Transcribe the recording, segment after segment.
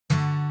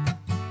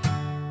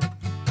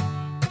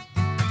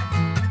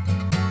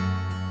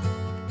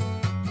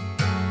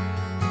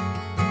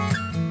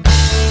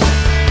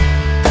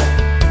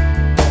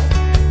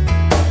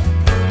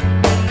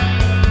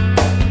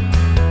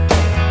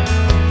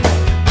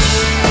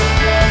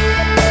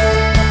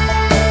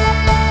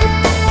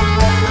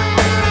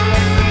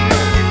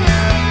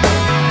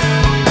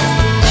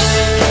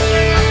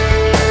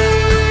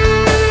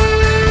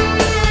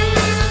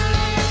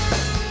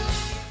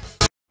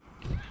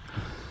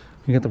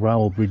You got the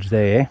railway bridge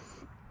there.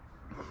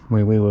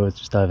 Where we were was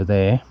just over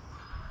there.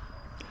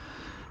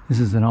 This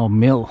is an old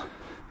mill.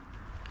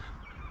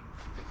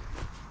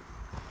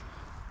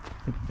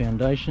 With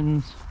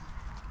foundations.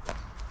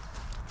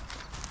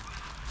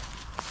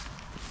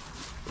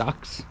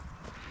 Ducks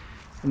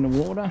in the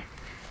water.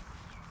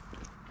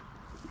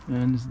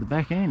 And this is the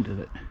back end of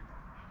it.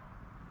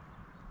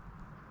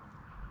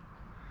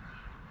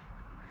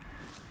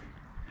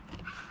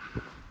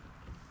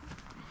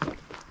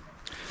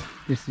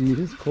 This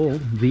is called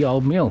the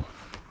Old Mill.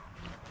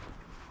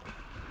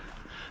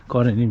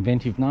 Got an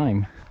inventive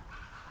name.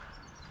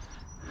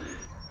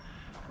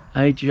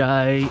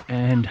 AJ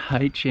and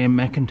HM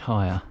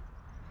McIntyre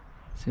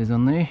says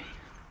on there.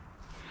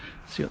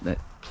 See what that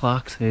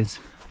plaque says.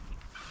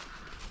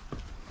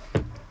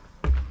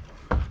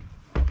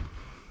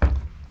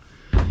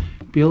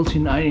 Built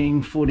in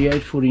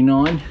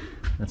 1848-49.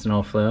 That's an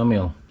old flour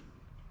mill.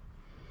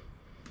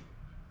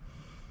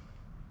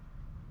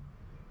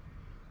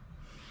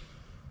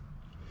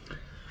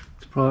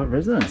 It's a private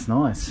residence,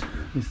 nice.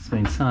 This has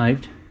been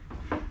saved.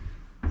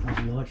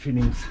 Lovely light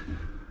fittings.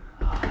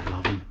 Oh, I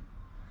love them.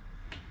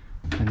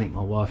 I think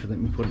my wife would let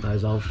me put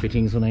those old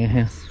fittings on our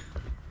house.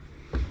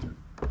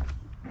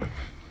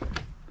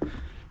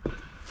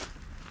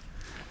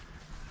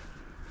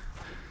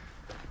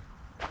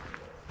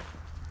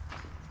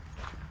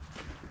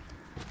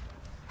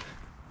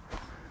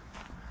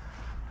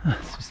 Oh,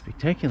 it's just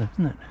spectacular,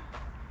 isn't it?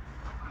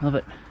 Love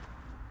it.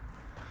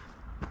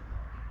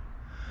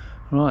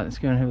 Right, let's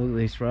go and have a look at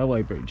this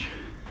railway bridge.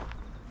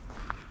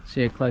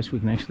 See how close we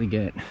can actually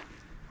get.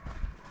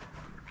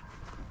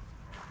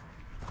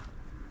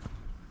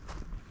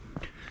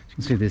 As you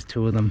can see, there's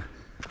two of them.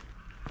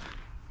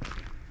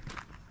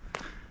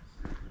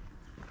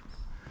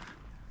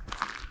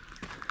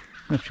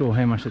 Not sure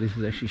how much of this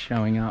is actually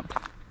showing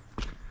up.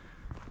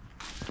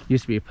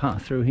 Used to be a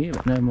path through here,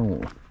 but no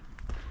more.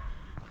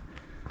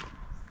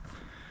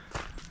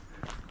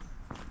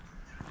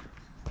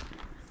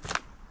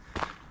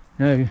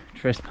 No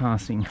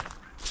trespassing.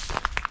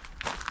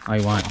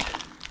 I won't.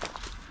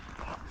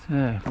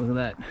 So, look at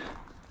that.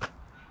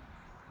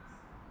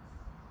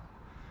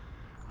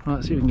 Right,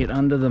 let's see if we can get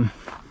under them.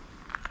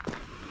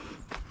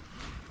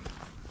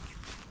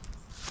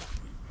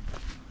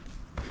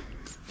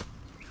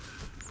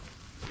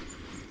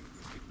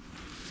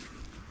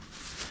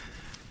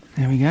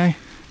 There we go.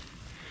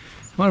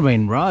 Might have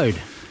been road.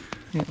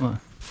 Yeah, well,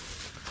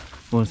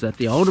 or was that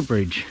the older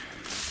bridge?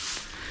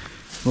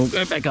 We'll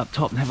go back up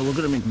top and have a look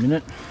at them in a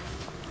minute.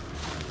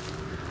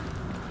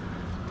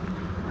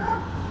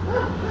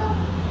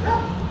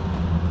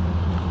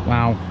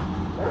 Wow.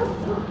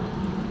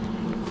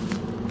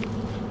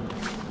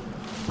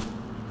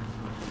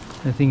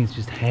 That thing is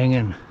just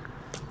hanging,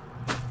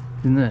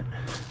 isn't it?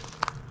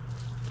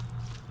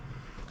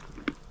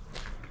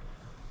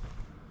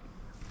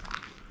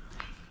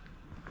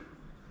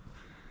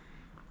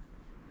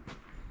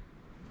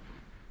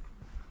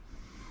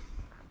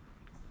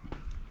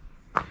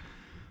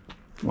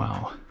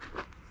 Wow.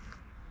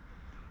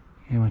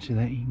 How much of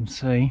that you can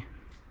see.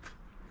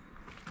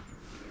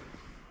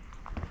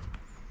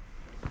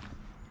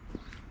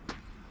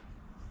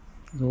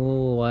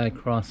 All the way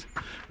across.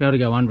 We'll be able to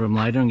go under them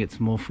later and get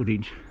some more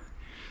footage.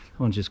 That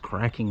one's just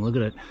cracking, look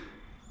at it.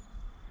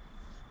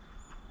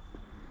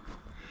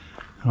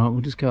 Alright, we'll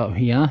just go up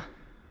here,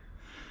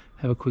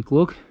 have a quick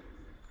look,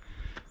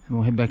 and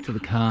we'll head back to the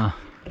car.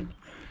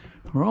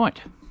 Right.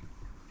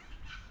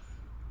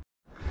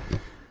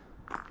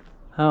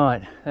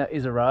 Alright, that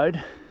is a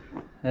road.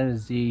 That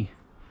is the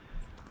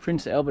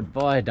Prince Albert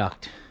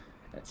Viaduct.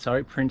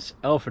 Sorry, Prince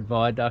Alfred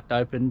Viaduct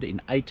opened in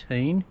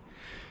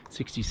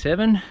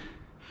 1867.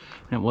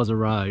 And it was a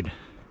road.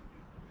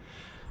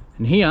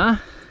 And here,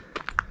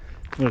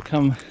 we'll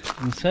come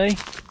and see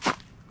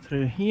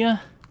through here,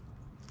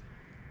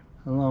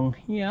 along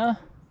here,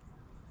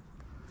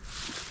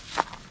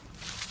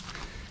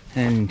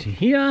 and to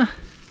here,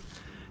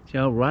 the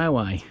old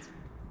railway.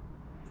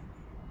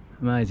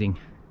 Amazing.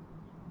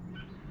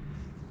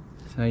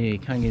 So yeah, you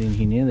can't get in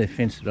here now, they've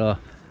fenced it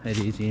off. It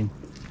is in.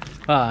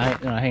 But I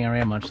ain't gonna hang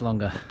around much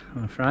longer,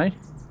 I'm afraid.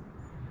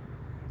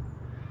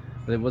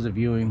 There was a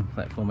viewing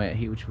platform out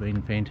here which would have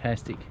been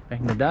fantastic back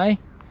in the day.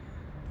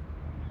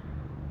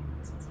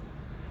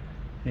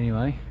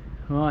 Anyway,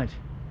 right.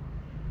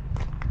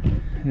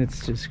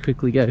 Let's just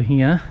quickly go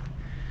here.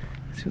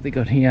 See what they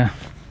got here.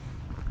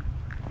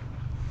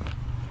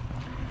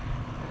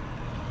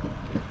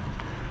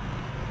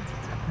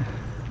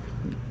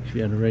 Should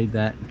be able to read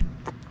that.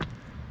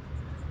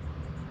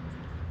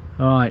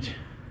 Alright,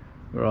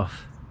 we're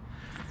off.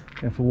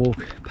 Go for a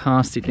walk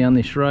past it down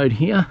this road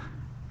here.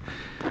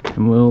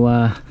 And we'll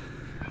get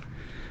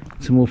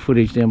some more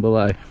footage down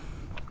below.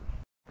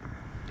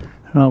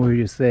 Right, we were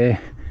just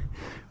there.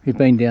 We've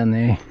been down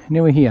there.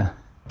 Now we're here.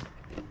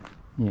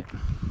 Yeah.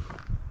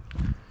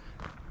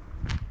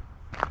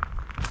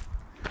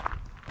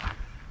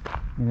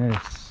 And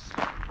it's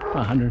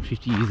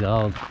 150 years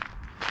old.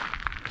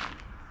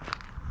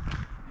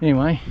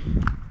 Anyway,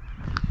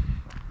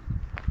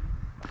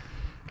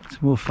 some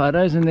some more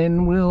photos and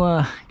then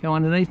we'll go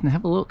underneath and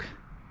have a look.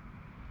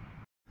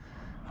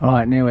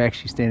 Alright, now we're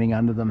actually standing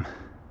under them.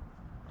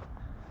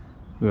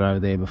 We were over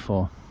there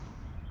before.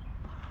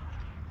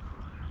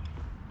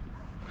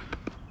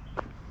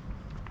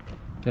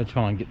 Go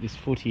try and get this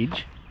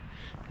footage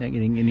without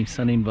getting any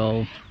sun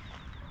involved.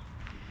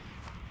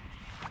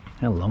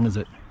 How long is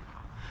it?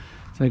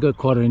 So they've got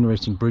quite an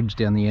interesting bridge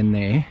down the end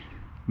there,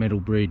 metal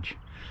bridge,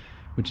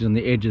 which is on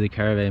the edge of the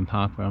caravan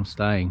park where I'm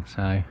staying,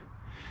 so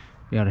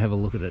be able to have a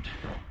look at it.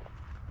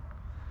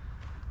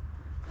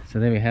 So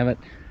there we have it.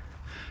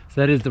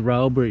 So that is the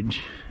rail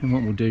bridge, and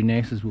what we'll do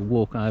next is we'll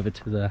walk over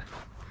to the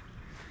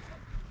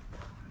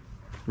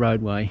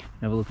roadway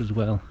and have a look as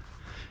well.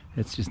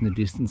 It's just in the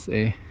distance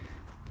there.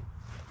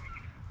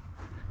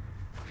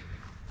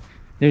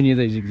 Never knew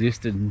these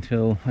existed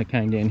until I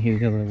came down here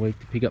the other week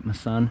to pick up my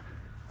son.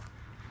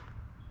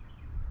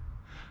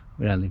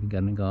 We don't live in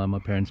Gundagai, my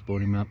parents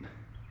brought him up.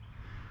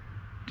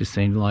 Just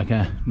seemed like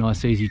a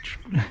nice easy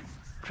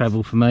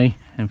travel for me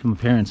and for my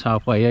parents,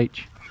 halfway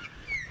each.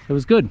 It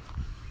was good.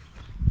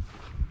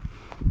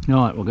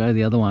 Alright, we'll go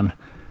the other one.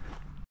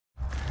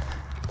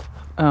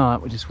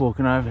 Alright, we're just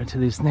walking over to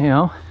this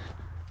now.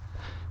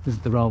 This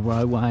is the rail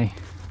roadway.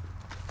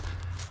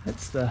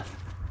 That's the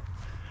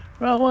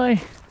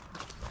railway.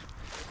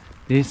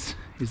 This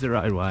is the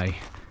roadway.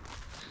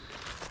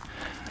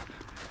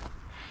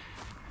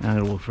 I'm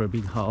going to walk through a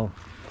big hole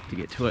to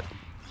get to it.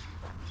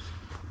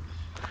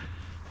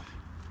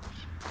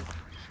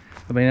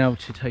 I've been able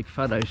to take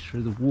photos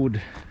through the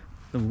wood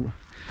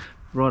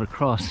right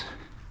across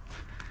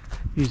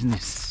using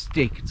this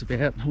stick. It's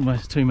about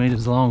almost 2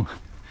 meters long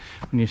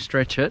when you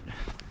stretch it.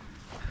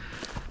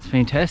 It's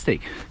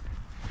fantastic.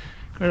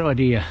 Great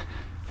idea.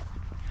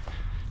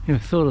 Never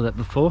thought of that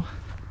before.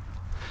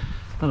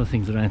 A lot of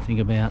things I don't think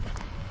about.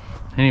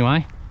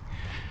 Anyway,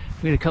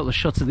 we got a couple of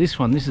shots of this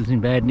one. This is in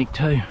bad nick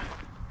too.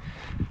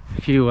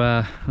 A few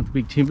of the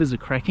big timbers are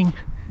cracking.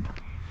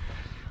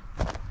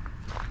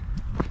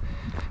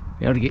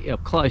 Be able to get you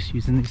up close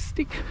using this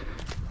stick.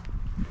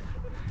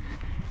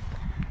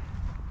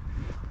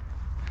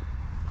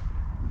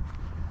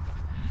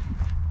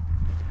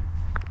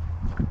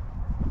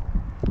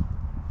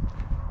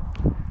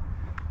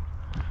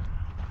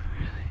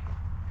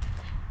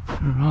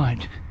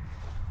 Right.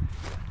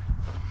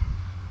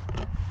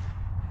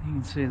 You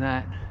can see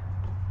that.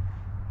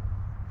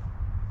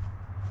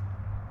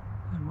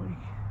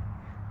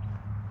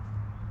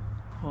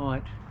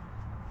 Quite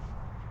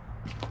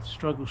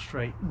struggle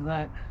straight with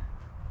that.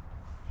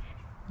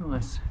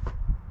 Nice.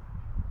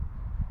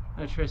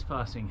 No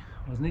trespassing.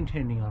 I wasn't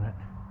intending on it.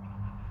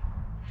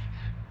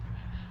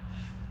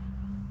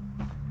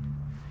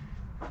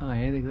 Oh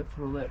yeah, they got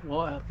put all that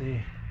wire up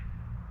there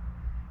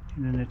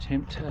in an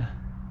attempt to...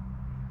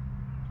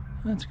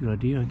 That's a good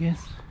idea, I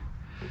guess.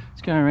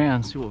 Let's go around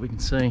and see what we can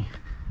see.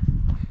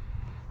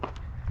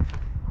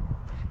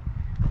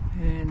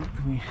 And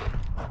we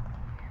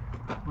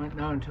won't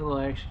know until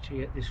I actually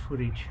get this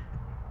footage.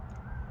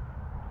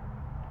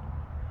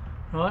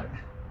 Right,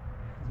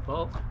 the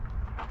bolt.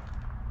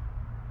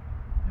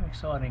 How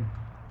exciting.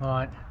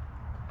 Right.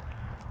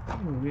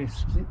 Oh, we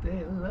split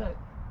there, look at that.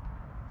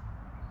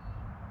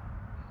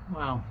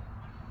 Wow.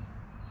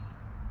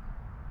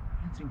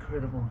 That's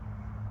incredible.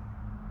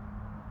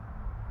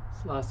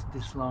 It's lasted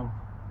this long.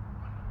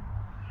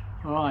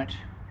 Alright,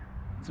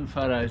 some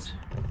photos.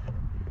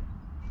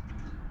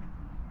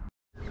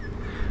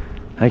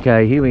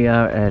 Okay, here we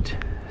are at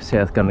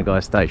South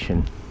Gundagai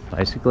Station.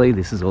 Basically,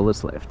 this is all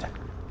that's left.